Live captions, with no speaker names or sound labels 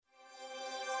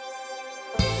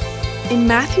In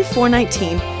Matthew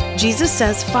 4:19, Jesus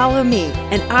says, "Follow me,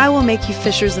 and I will make you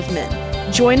fishers of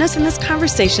men." Join us in this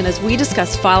conversation as we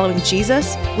discuss following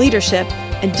Jesus, leadership,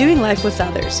 and doing life with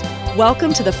others.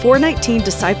 Welcome to the 419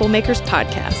 Disciple Makers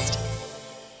Podcast.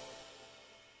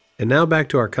 And now back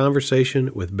to our conversation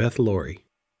with Beth Laurie.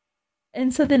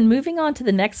 And so then moving on to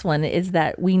the next one is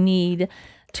that we need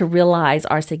to realize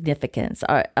our significance.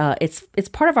 It's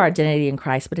part of our identity in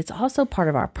Christ, but it's also part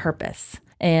of our purpose.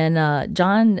 And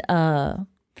John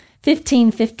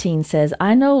 15:15 says,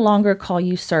 "I no longer call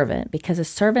you servant, because a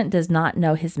servant does not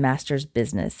know his master's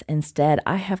business. Instead,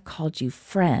 I have called you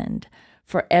friend.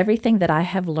 For everything that I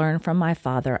have learned from my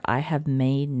Father, I have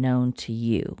made known to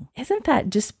you." Isn't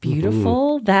that just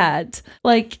beautiful? That,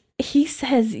 he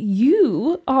says,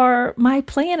 you are my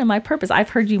plan and my purpose.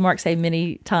 I've heard you, Mark, say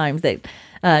many times that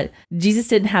Jesus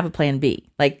didn't have a plan B.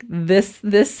 This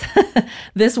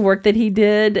work that he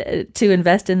did to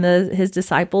invest in his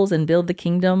disciples and build the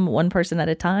kingdom one person at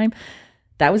a time,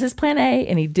 that was his plan A,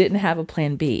 and he didn't have a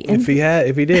plan B. And if he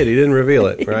did, he didn't reveal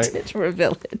it, right? He didn't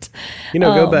reveal it.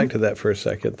 Go back to that for a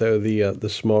second, though, the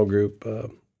small group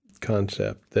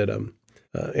concept that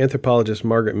anthropologist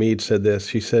Margaret Mead said this.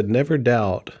 She said, "Never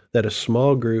doubt that a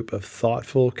small group of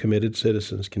thoughtful, committed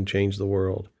citizens can change the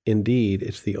world. Indeed,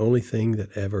 it's the only thing that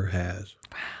ever has."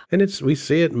 Wow. And we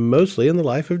see it mostly in the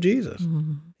life of Jesus.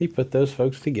 Mm-hmm. He put those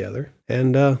folks together,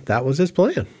 and that was his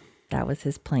plan. That was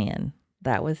his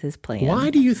plan. Why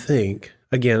do you think,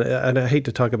 again, and I hate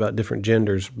to talk about different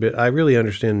genders, but I really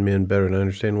understand men better than I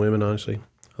understand women, honestly.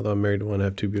 Although I'm married to one, I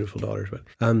have two beautiful daughters, but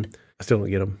I still don't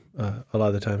get them a lot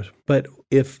of the times. But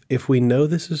if we know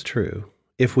this is true,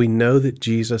 if we know that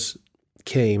Jesus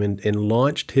came and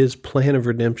launched his plan of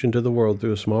redemption to the world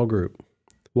through a small group,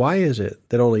 why is it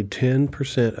that only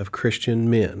 10% of Christian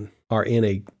men are in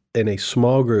a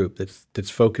small group that's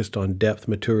focused on depth,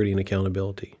 maturity, and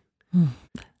accountability?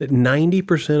 That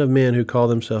 90% of men who call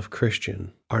themselves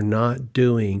Christian are not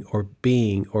doing or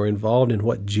being or involved in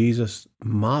what Jesus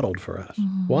modeled for us.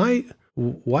 Why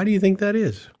do you think that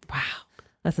is? Wow.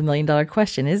 That's $1 million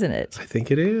question, isn't it? I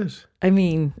think it is. I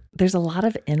mean, there's a lot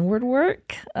of inward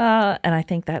work, and I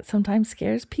think that sometimes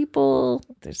scares people.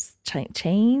 There's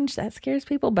change that scares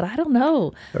people, but I don't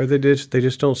know. Or they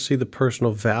just don't see the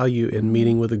personal value in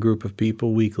meeting with a group of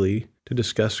people weekly to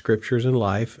discuss scriptures and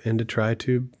life and to try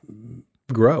to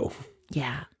grow.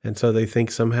 Yeah. And so they think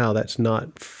somehow that's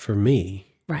not for me.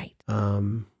 Right.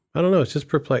 I don't know. It's just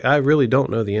perplexed. I really don't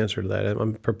know the answer to that.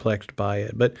 I'm perplexed by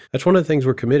it. But that's one of the things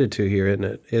we're committed to here, isn't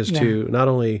it? Is to not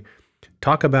only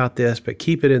talk about this, but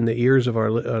keep it in the ears of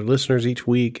our listeners each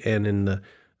week and in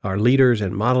our leaders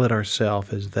and model it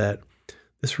ourselves, is that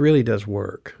this really does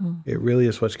work. Mm-hmm. It really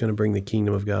is what's going to bring the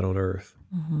kingdom of God on earth.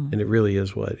 Mm-hmm. And it really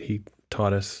is what he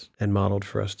taught us and modeled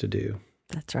for us to do.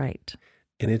 That's right.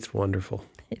 And it's wonderful.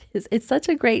 It is. It's such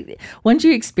a great, once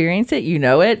you experience it, you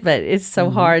know it, but it's so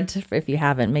hard if you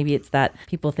haven't. Maybe it's that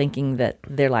people thinking that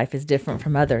their life is different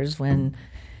from others, when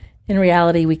in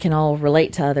reality we can all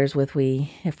relate to others if we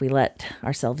let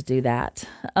ourselves do that.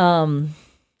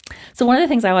 So one of the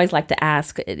things I always like to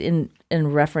ask in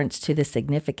reference to the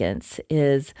significance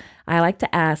is I like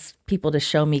to ask people to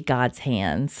show me God's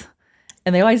hands.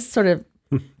 And they always sort of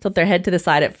tilt their head to the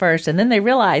side at first, and then they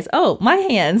realize, oh, my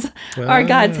hands are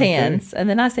God's hands. And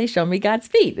then I say, show me God's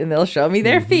feet, and they'll show me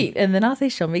their feet. And then I'll say,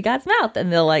 show me God's mouth, and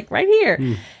they'll right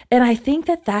here. And I think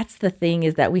that that's the thing,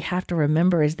 is that we have to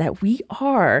remember is that we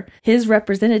are his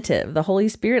representative. The Holy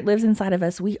Spirit lives inside of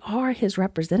us. We are his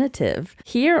representative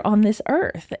here on this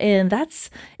earth. And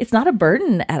it's not a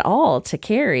burden at all to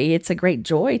carry. It's a great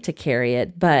joy to carry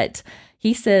it, but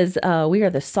he says, we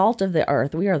are the salt of the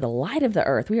earth. We are the light of the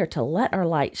earth. We are to let our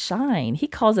light shine. He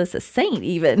calls us a saint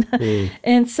even.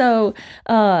 And so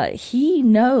he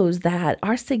knows that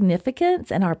our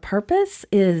significance and our purpose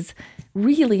is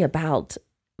really about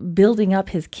building up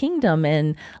his kingdom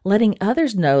and letting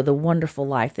others know the wonderful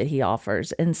life that he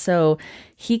offers. And so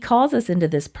he calls us into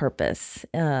this purpose.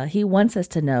 He wants us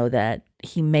to know that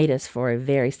he made us for a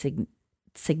very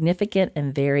significant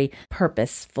and very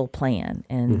purposeful plan,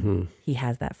 and he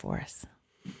has that for us.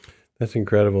 That's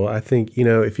incredible. I think,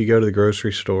 if you go to the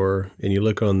grocery store and you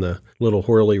look on the little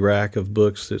whirly rack of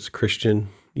books that's Christian,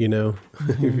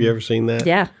 have you ever seen that?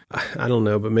 Yeah. I don't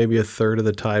know, but maybe a third of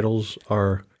the titles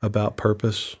are about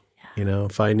purpose,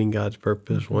 finding God's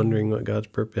purpose, wondering what God's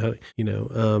purpose,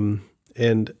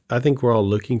 and I think we're all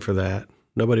looking for that.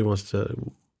 Nobody wants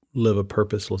to live a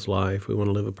purposeless life. We want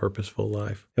to live a purposeful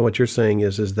life. And what you're saying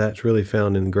is that's really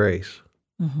found in grace.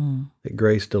 That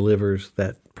grace delivers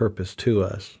that purpose to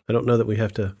us. I don't know that we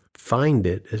have to find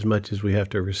it as much as we have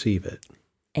to receive it.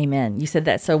 Amen. You said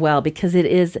that so well, because it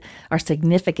is our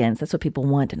significance. That's what people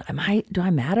want. And do I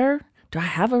matter? Do I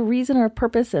have a reason or a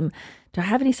purpose? And do I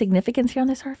have any significance here on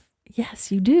this earth?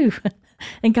 Yes, you do.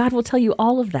 And God will tell you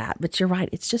all of that. But you're right.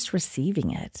 It's just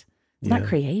receiving it. It's not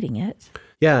creating it.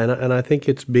 Yeah, and I think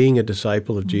it's being a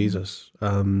disciple of Jesus.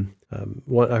 I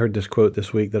heard this quote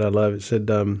this week that I love. It said,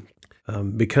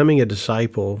 becoming a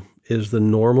disciple is the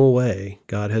normal way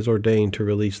God has ordained to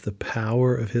release the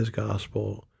power of his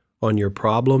gospel on your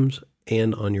problems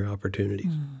and on your opportunities.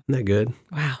 Isn't that good?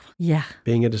 Wow. Yeah.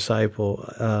 Being a disciple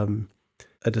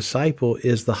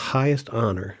is the highest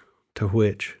honor to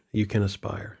which you can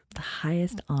aspire. The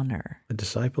highest honor. A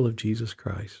disciple of Jesus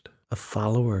Christ, a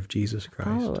follower of Jesus Christ,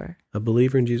 Follower. a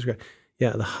believer in Jesus Christ.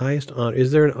 Yeah, the highest honor.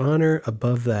 Is there an honor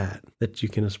above that you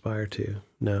can aspire to?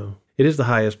 No. It is the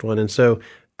highest one. And so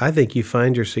I think you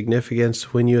find your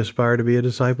significance when you aspire to be a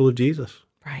disciple of Jesus.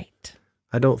 Right.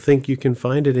 I don't think you can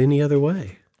find it any other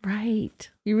way. Right.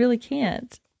 You really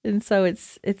can't. And so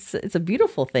it's a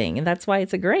beautiful thing, and that's why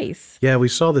it's a grace. Yeah, we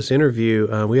saw this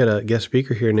interview. We had a guest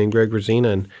speaker here named Greg Rosina,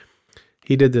 and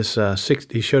he did this.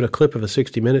 He showed a clip of a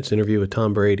 60 Minutes interview with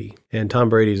Tom Brady, and Tom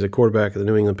Brady is the quarterback of the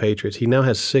New England Patriots. He now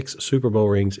has 6 Super Bowl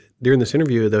rings. During this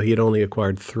interview, though, he had only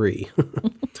acquired 3.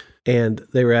 And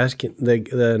they were asking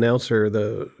the announcer,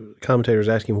 the commentator was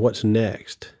asking, "What's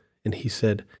next?" And he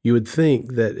said, "You would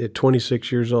think that at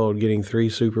 26 years old, getting 3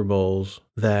 Super Bowls,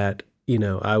 that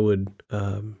I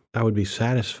would be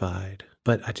satisfied.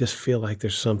 But I just feel like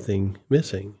there's something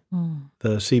missing."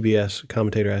 The CBS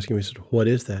commentator asked him, he said, "What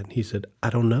is that?" And he said,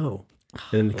 "I don't know."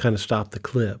 And kind of stopped the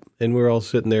clip. And we're all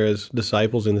sitting there as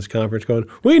disciples in this conference going,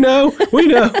 "We know, we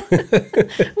know." We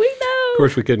know. Of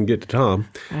course, we couldn't get to Tom.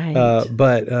 Right.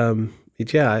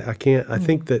 I can't. I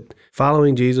think that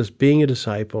following Jesus, being a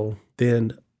disciple,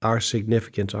 then our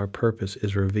significance, our purpose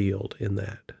is revealed in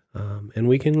that. And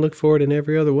we can look for it in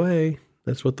every other way.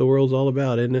 That's what the world's all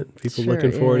about, isn't it? People Sure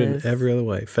looking for it is. in every other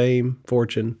way. Fame,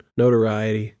 fortune,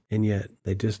 notoriety, and yet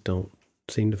they just don't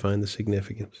seem to find the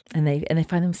significance. And they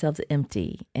find themselves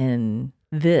empty. And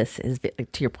this is,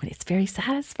 to your point, it's very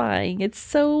satisfying. It's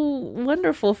so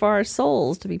wonderful for our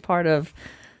souls to be part of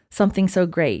something so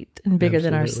great and bigger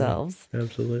than ourselves.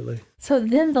 Absolutely. So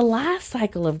then the last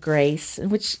cycle of grace,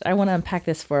 which I want to unpack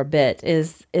this for a bit,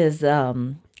 is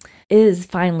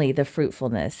finally the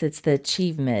fruitfulness. It's the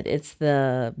achievement. It's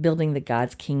the building the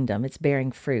God's kingdom. It's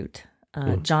bearing fruit.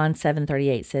 John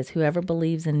 7:38 says, "Whoever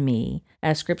believes in me,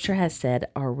 as Scripture has said,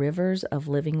 our rivers of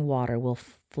living water will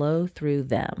flow through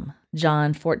them."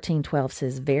 John 14:12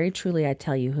 says, "Very truly I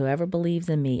tell you, whoever believes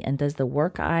in me and does the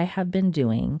work I have been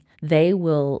doing, they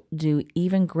will do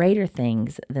even greater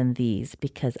things than these,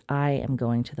 because I am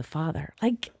going to the Father."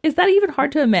 Like, is that even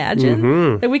hard to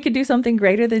imagine that we could do something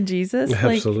greater than Jesus?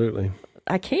 Absolutely. Like,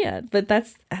 I can't, but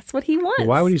that's what he wants.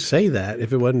 Why would he say that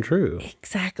if it wasn't true?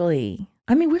 Exactly.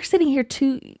 I mean, we're sitting here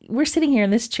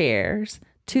in this chairs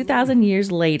 2,000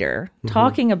 years later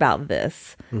talking about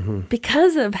this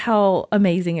because of how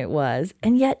amazing it was.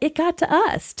 And yet it got to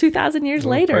us 2,000 years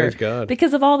later praise God.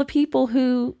 because of all the people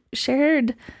who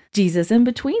shared Jesus in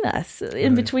between us,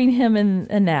 in between him and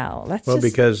now.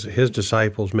 Because his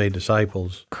disciples made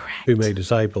disciples. Correct. Who made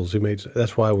disciples.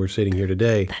 That's why we're sitting here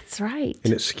today. That's right.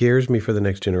 And it scares me for the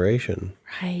next generation.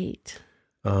 Right.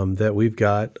 That we've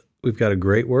got a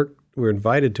great work. We're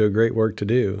invited to a great work to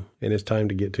do, and it's time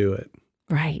to get to it.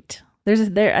 Right.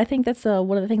 I think that's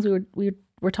one of the things we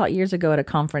were taught years ago at a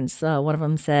conference. One of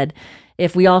them said,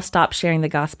 if we all stop sharing the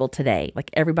gospel today, like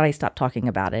everybody stopped talking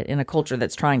about it in a culture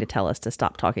that's trying to tell us to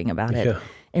stop talking about it,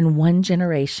 in one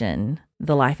generation,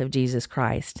 the life of Jesus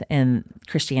Christ and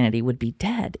Christianity would be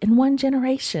dead. In one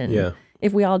generation,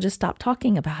 if we all just stopped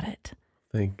talking about it.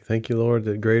 Thank you, Lord,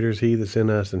 that greater is he that's in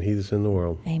us than he that's in the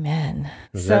world. Amen.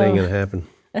 That ain't going to happen.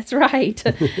 That's right.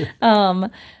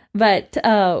 But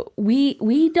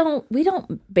we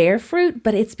don't bear fruit,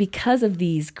 but it's because of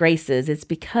these graces. It's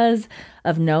because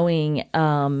of knowing,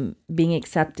 being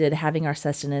accepted, having our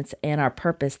sustenance and our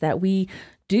purpose that we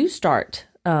do start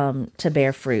to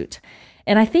bear fruit.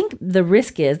 And I think the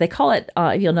risk is, they call it,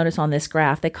 if you'll notice on this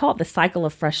graph, they call it the cycle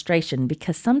of frustration,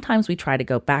 because sometimes we try to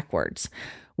go backwards.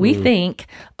 We think,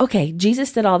 okay,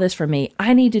 Jesus did all this for me.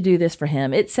 I need to do this for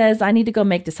him. It says I need to go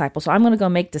make disciples, so I'm going to go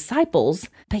make disciples.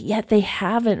 But yet they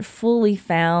haven't fully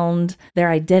found their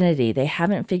identity. They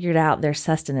haven't figured out their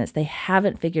sustenance. They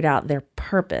haven't figured out their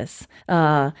purpose.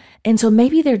 And so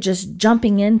maybe they're just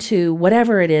jumping into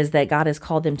whatever it is that God has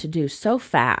called them to do so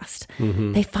fast.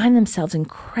 They find themselves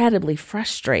incredibly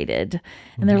frustrated.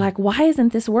 And they're like, why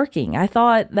isn't this working? I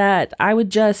thought that I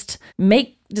would just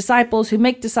make disciples who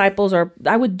make disciples, or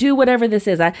I would do whatever this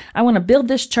is. I want to build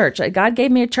this church. God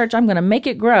gave me a church. I'm going to make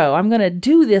it grow. I'm going to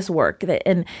do this work.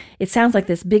 And it sounds like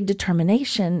this big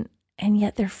determination, and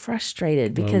yet they're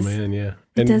frustrated because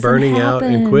and burning out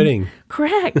and quitting.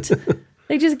 Correct.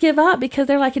 They just give up because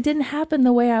they're like, it didn't happen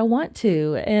the way I want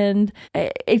to. And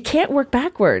it can't work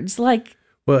backwards. Well,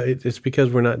 it's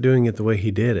because we're not doing it the way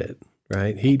he did it.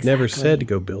 Right? He never said to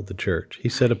go build the church. He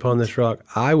said, upon this rock,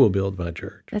 I will build my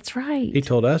church. That's right. He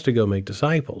told us to go make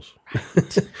disciples.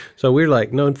 Right. So we're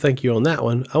like, no, thank you on that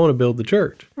one. I want to build the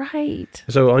church. Right.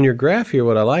 So on your graph here,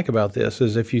 what I like about this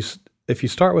is if you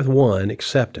start with 1,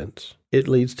 acceptance, it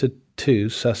leads to 2,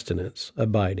 sustenance,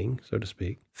 abiding, so to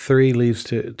speak. 3 leads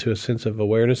to a sense of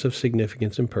awareness of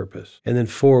significance and purpose. And then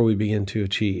 4, we begin to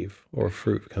achieve, or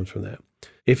fruit comes from that.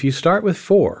 If you start with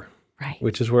 4, right,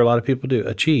 which is where a lot of people do,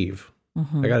 achieve.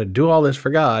 I got to do all this for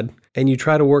God. And you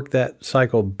try to work that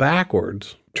cycle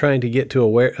backwards, trying to get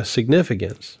to a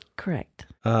significance. Correct.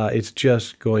 It's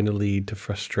just going to lead to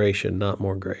frustration, not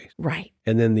more grace. Right.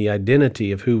 And then the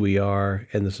identity of who we are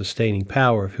and the sustaining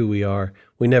power of who we are,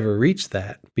 we never reach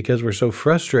that because we're so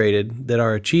frustrated that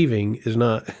our achieving is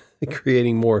not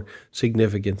creating more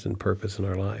significance and purpose in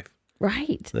our life.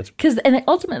 Right. Because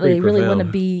ultimately they really want to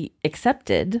be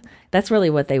accepted. That's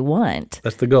really what they want.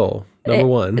 That's the goal, number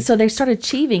one. So they start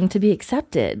achieving to be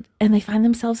accepted, and they find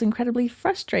themselves incredibly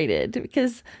frustrated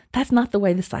because that's not the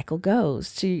way the cycle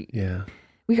goes.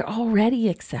 We are already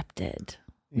accepted.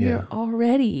 We are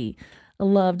already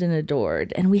loved and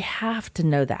adored, and we have to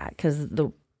know that because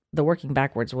the working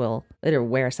backwards it'll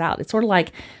wear us out. It's sort of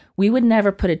like we would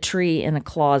never put a tree in a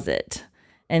closet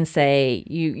and say,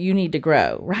 you need to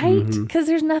grow, right? Because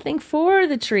there's nothing for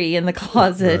the tree in the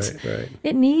closet. Right.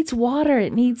 It needs water.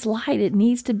 It needs light. It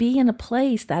needs to be in a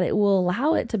place that it will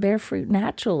allow it to bear fruit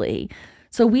naturally.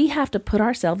 So we have to put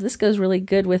ourselves, this goes really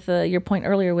good with your point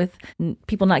earlier with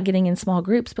people not getting in small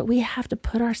groups, but we have to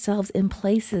put ourselves in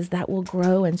places that will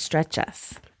grow and stretch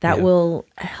us, that will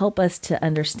help us to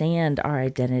understand our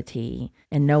identity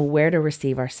and know where to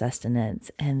receive our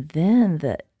sustenance, and then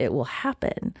it will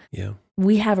happen. Yeah.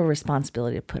 We have a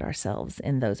responsibility to put ourselves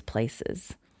in those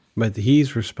places. But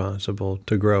he's responsible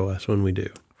to grow us when we do.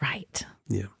 Right.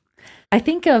 Yeah. I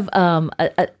think of,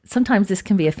 sometimes this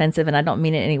can be offensive and I don't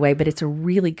mean it anyway, but it's a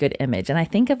really good image. And I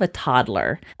think of a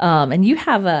toddler. And you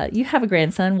have a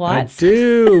grandson, Watts. I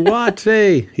do.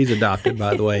 Wattsy. He's adopted,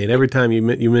 by the way. And every time you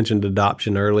mentioned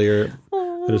adoption earlier,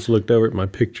 I just looked over at my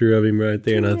picture of him right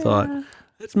there and I thought,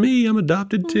 that's me. I'm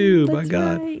adopted too, by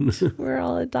God. Right. We're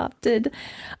all adopted.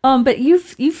 But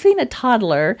you've seen a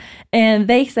toddler and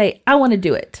they say, I want to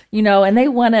do it, and they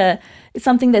want to,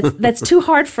 something that's too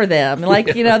hard for them.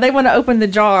 Like, they want to open the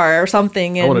jar or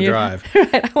something. And I want to drive.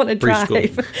 Right. I want to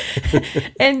drive.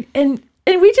 and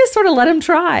we just sort of let them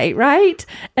try, right?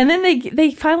 And then they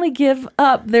finally give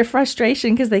up their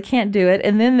frustration because they can't do it.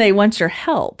 And then they want your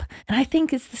help. And I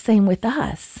think it's the same with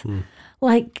us.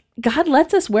 Like, God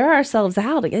lets us wear ourselves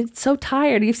out. It's so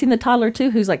tired. You've seen the toddler too,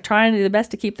 who's like trying to do the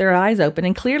best to keep their eyes open.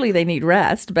 And clearly they need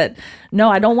rest, but no,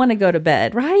 I don't want to go to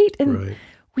bed. Right. And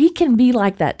we can be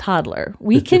like that toddler.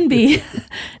 We can be,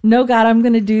 no, God, I'm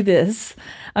going to do this.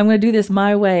 I'm going to do this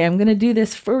my way. I'm going to do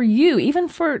this for you, even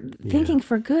for thinking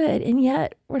for good. And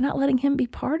yet we're not letting him be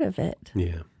part of it.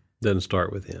 Yeah. Doesn't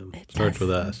start with him. It starts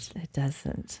with us. It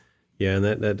doesn't. Yeah. And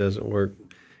that doesn't work.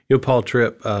 Paul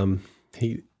Tripp,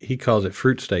 he calls it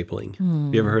fruit stapling.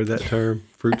 You ever heard that term,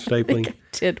 fruit stapling? I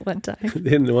did one time.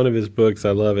 In one of his books,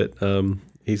 I love it.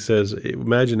 He says,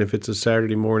 imagine if it's a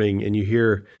Saturday morning and you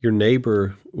hear your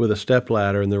neighbor with a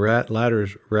stepladder and the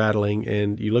ladder's rattling,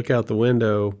 and you look out the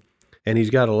window and he's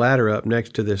got a ladder up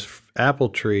next to this apple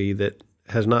tree that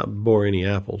has not bore any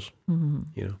apples, and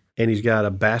he's got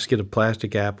a basket of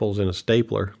plastic apples and a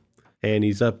stapler. And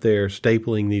he's up there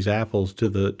stapling these apples to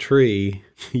the tree,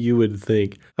 you would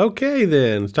think, okay,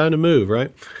 then it's time to move,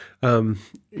 right? And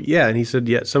he said,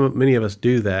 many of us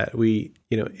do that. We,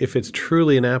 if it's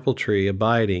truly an apple tree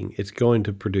abiding, it's going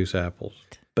to produce apples.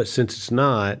 But since it's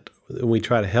not, we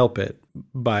try to help it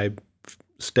by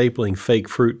stapling fake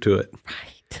fruit to it.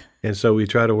 Right. And so we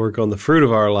try to work on the fruit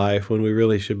of our life when we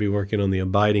really should be working on the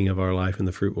abiding of our life, and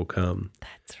the fruit will come.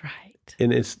 That's right.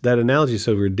 And that analogy is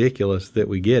so ridiculous that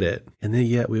we get it, and then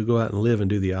yet we'll go out and live and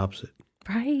do the opposite.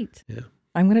 Right. Yeah.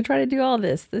 I'm going to try to do all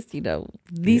this, these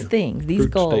things, these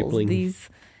fruit goals, stapling. these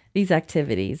these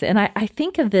activities. And I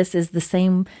think of this as the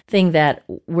same thing that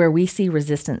where we see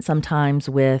resistance sometimes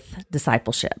with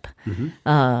discipleship.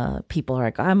 People are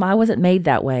like, I wasn't made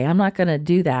that way. I'm not going to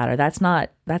do that, or that's not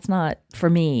for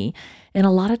me. And a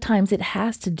lot of times it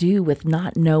has to do with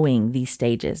not knowing these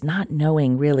stages, not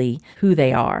knowing really who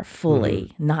they are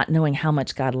fully, not knowing how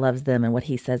much God loves them and what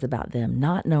he says about them,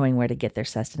 not knowing where to get their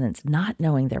sustenance, not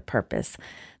knowing their purpose.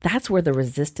 That's where the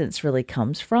resistance really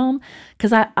comes from.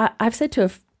 Because I've said to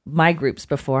my groups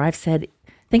before, I've said,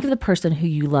 think of the person who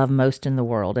you love most in the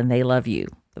world and they love you.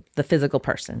 The physical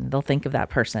person, they'll think of that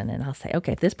person. And I'll say,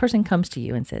 okay, if this person comes to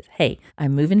you and says, hey,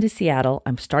 I'm moving to Seattle,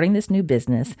 I'm starting this new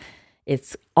business,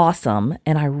 it's awesome,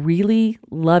 and I really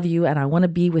love you, and I want to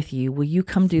be with you. Will you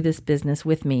come do this business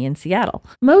with me in Seattle?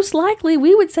 Most likely,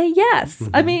 we would say yes.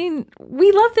 I mean,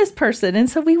 we love this person, and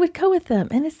so we would go with them.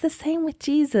 And it's the same with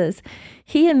Jesus.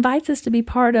 He invites us to be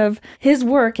part of his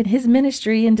work and his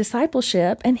ministry and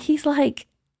discipleship, and he's like,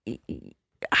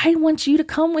 I want you to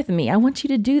come with me. I want you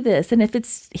to do this. And if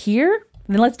it's here,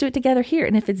 then let's do it together here.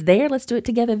 And if it's there, let's do it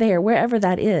together there, wherever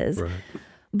that is. Right.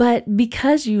 But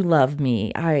because you love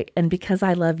me, and because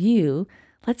I love you,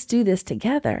 let's do this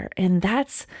together. And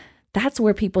that's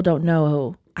where people don't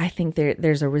know. I think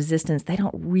there's a resistance. They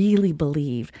don't really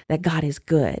believe that God is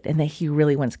good and that he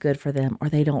really wants good for them, or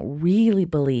they don't really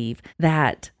believe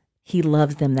that he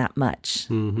loves them that much.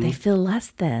 They feel less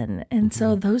than. And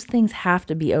so those things have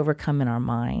to be overcome in our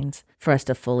minds for us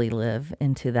to fully live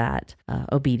into that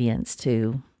obedience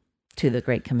to the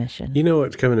Great Commission. You know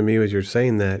what's coming to me as you're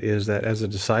saying that is that as a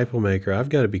disciple maker, I've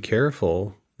got to be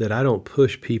careful that I don't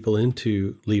push people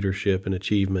into leadership and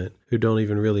achievement who don't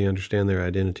even really understand their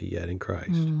identity yet in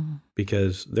Christ.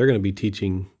 Because they're going to be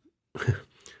teaching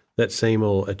that same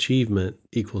old achievement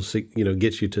equals,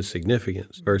 gets you to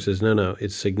significance versus no,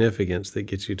 it's significance that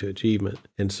gets you to achievement.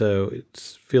 And so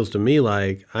it feels to me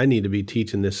like I need to be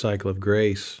teaching this cycle of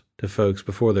grace to folks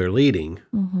before they're leading.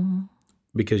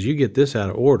 Because you get this out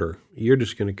of order, you're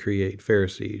just going to create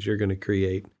Pharisees. You're going to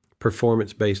create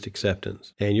performance-based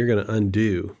acceptance, and you're going to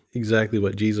undo exactly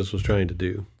what Jesus was trying to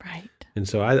do. Right. And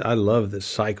so I love this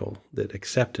cycle that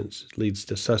acceptance leads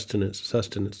to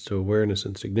sustenance to awareness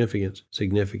and significance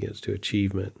to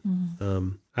achievement.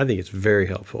 I think it's very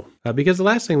helpful because the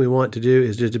last thing we want to do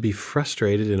is just to be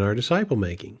frustrated in our disciple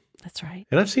making. That's right.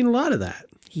 And I've seen a lot of that.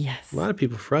 Yes. A lot of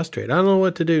people frustrated. I don't know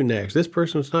what to do next. This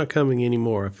person's not coming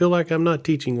anymore. I feel like I'm not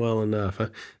teaching well enough.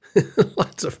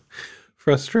 Lots of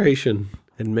frustration.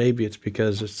 And maybe it's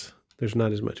because there's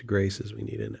not as much grace as we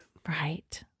need in it.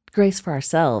 Right. Grace for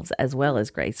ourselves as well as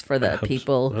grace for the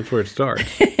people. That's where it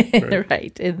starts.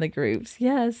 Right. In the groups.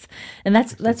 Yes. And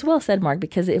that's well said, Mark,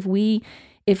 because if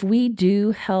we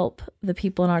do help the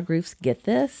people in our groups get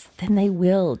this, then they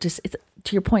will it's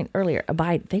to your point earlier,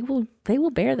 abide. They will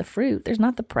bear the fruit. There's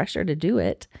not the pressure to do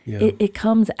it. Yeah. It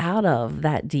comes out of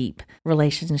that deep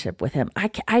relationship with him.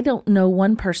 I don't know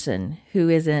one person who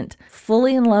isn't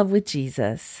fully in love with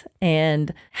Jesus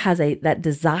and has that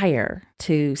desire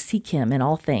to seek him in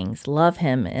all things, love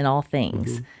him in all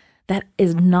things. That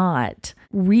is not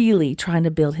really trying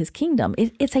to build his kingdom.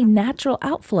 It's a natural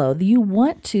outflow. You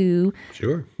want to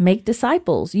make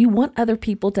disciples. You want other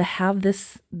people to have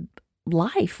this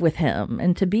life with him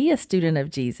and to be a student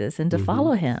of Jesus and to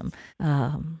follow him.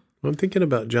 I'm thinking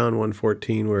about John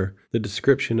 1:14, where the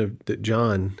description that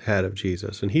John had of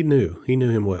Jesus, and he knew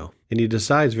him well. And he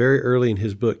decides very early in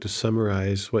his book to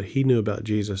summarize what he knew about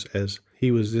Jesus as he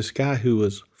was this guy who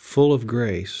was full of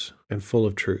grace and full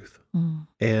of truth.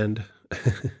 And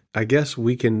I guess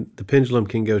the pendulum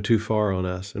can go too far on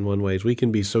us in one way. We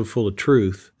can be so full of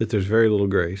truth that there's very little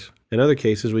grace. In other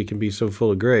cases, we can be so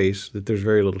full of grace that there's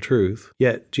very little truth.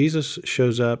 Yet Jesus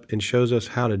shows up and shows us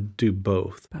how to do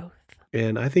both.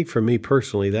 And I think for me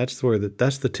personally, that's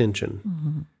the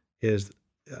tension. Is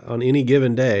on any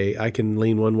given day, I can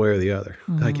lean one way or the other.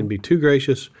 I can be too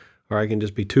gracious, or I can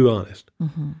just be too honest.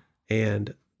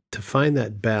 And to find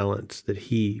that balance that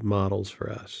he models for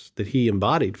us, that he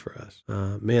embodied for us,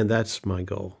 man, that's my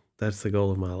goal. That's the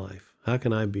goal of my life. How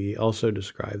can I be also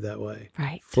described that way?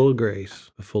 Right. Full of grace,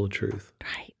 but full of truth.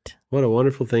 Right. What a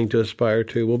wonderful thing to aspire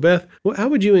to. Well, Beth, how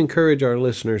would you encourage our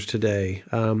listeners today?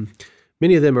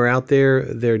 Many of them are out there.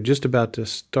 They're just about to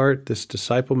start this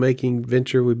disciple-making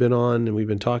venture we've been on and we've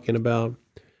been talking about.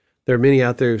 There are many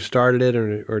out there who've started it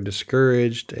or are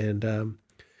discouraged. And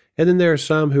then there are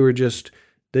some who are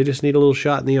they just need a little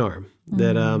shot in the arm,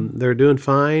 that they're doing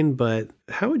fine, but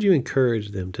how would you encourage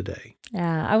them today?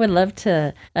 Yeah, I would love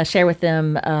to share with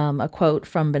them a quote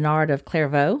from Bernard of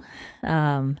Clairvaux.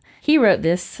 He wrote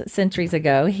this centuries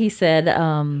ago. He said,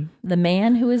 "The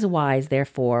man who is wise,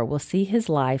 therefore, will see his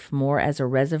life more as a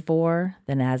reservoir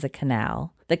than as a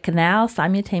canal. The canal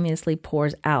simultaneously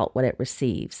pours out what it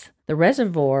receives. The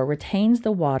reservoir retains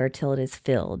the water till it is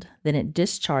filled. Then it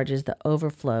discharges the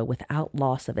overflow without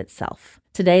loss of itself.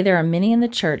 Today there are many in the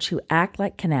church who act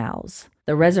like canals.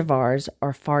 The reservoirs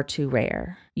are far too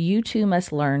rare. You too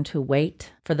must learn to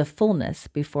wait for the fullness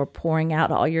before pouring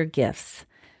out all your gifts.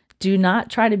 Do not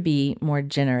try to be more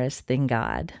generous than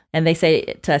God." And they say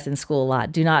it to us in school a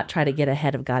lot, do not try to get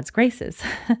ahead of God's graces.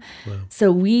 Wow.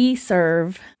 So we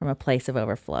serve from a place of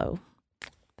overflow.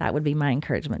 That would be my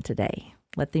encouragement today.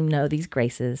 Let them know these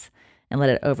graces and let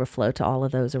it overflow to all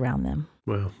of those around them.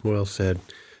 Well said.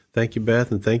 Thank you,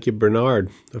 Beth, and thank you, Bernard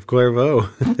of Clairvaux.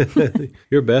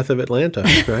 You're Beth of Atlanta,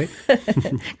 right?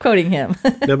 Quoting him.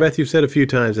 Now, Beth, you've said a few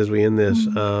times as we end this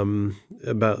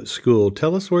about school.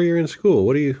 Tell us where you're in school.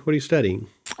 What are you studying?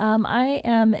 I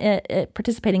am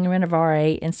participating in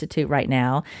Renovare Institute right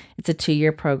now. It's a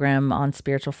 2-year program on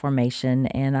spiritual formation,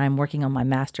 and I'm working on my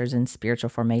master's in spiritual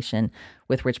formation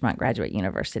with Richmont Graduate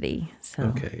University.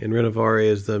 Okay, and Renovare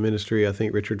is the ministry I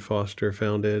think Richard Foster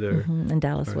founded, and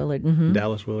Dallas Willard.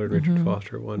 Dallas Willard, Richard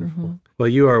Foster, wonderful. Well,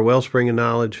 you are a wellspring of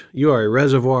knowledge. You are a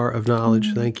reservoir of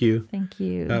knowledge. Thank you. Thank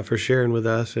you for sharing with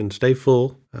us, and stay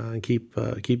full and keep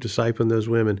discipling those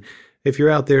women. If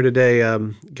you're out there today,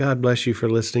 God bless you for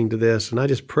listening to this. And I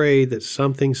just pray that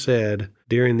something said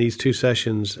during these 2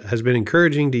 sessions has been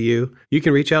encouraging to you. You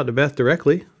can reach out to Beth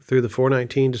directly through the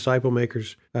 419 Disciple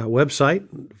Makers website,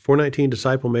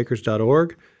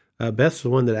 419disciplemakers.org. Beth's the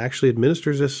one that actually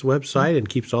administers this website and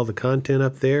keeps all the content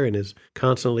up there and is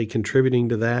constantly contributing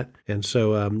to that. And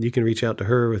so you can reach out to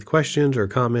her with questions or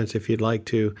comments if you'd like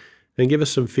to, and give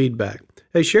us some feedback.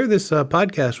 Hey, share this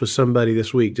podcast with somebody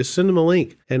this week. Just send them a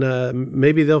link, and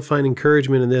maybe they'll find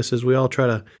encouragement in this as we all try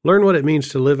to learn what it means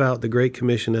to live out the Great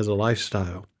Commission as a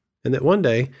lifestyle. And that one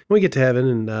day, when we get to heaven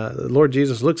and the Lord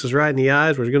Jesus looks us right in the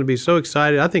eyes, we're going to be so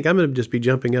excited. I think I'm going to just be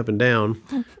jumping up and down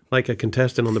like a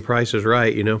contestant on The Price is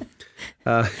Right,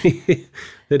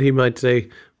 that he might say,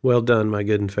 "Well done, my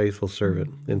good and faithful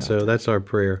servant." And so that's our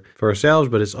prayer for ourselves,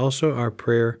 but it's also our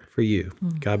prayer for you.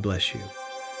 God bless you.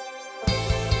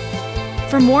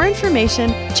 For more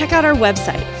information, check out our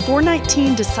website,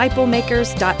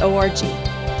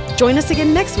 419disciplemakers.org. Join us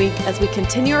again next week as we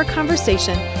continue our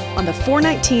conversation on the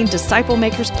 419 Disciple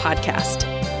Makers podcast.